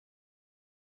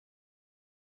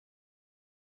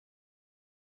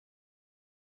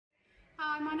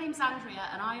Hi, my name's Andrea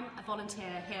and I'm a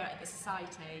volunteer here at the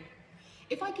Society.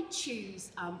 If I could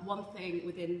choose one thing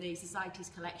within the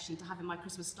Society's collection to have in my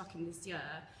Christmas stocking this year,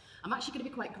 I'm actually going to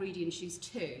be quite greedy and choose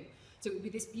two. So it would be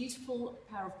this beautiful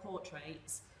pair of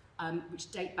portraits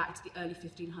which date back to the early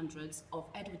 1500s of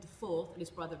Edward IV and his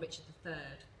brother Richard III.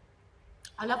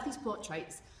 I love these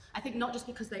portraits, I think not just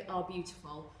because they are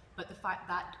beautiful, but the fact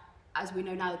that, as we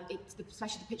know now,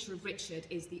 especially the picture of Richard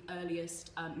is the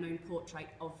earliest known portrait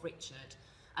of Richard,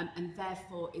 and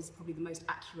therefore is probably the most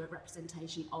accurate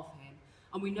representation of him.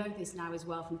 And we know this now as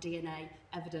well from DNA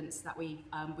evidence that we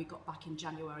got back in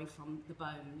January from the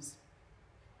bones.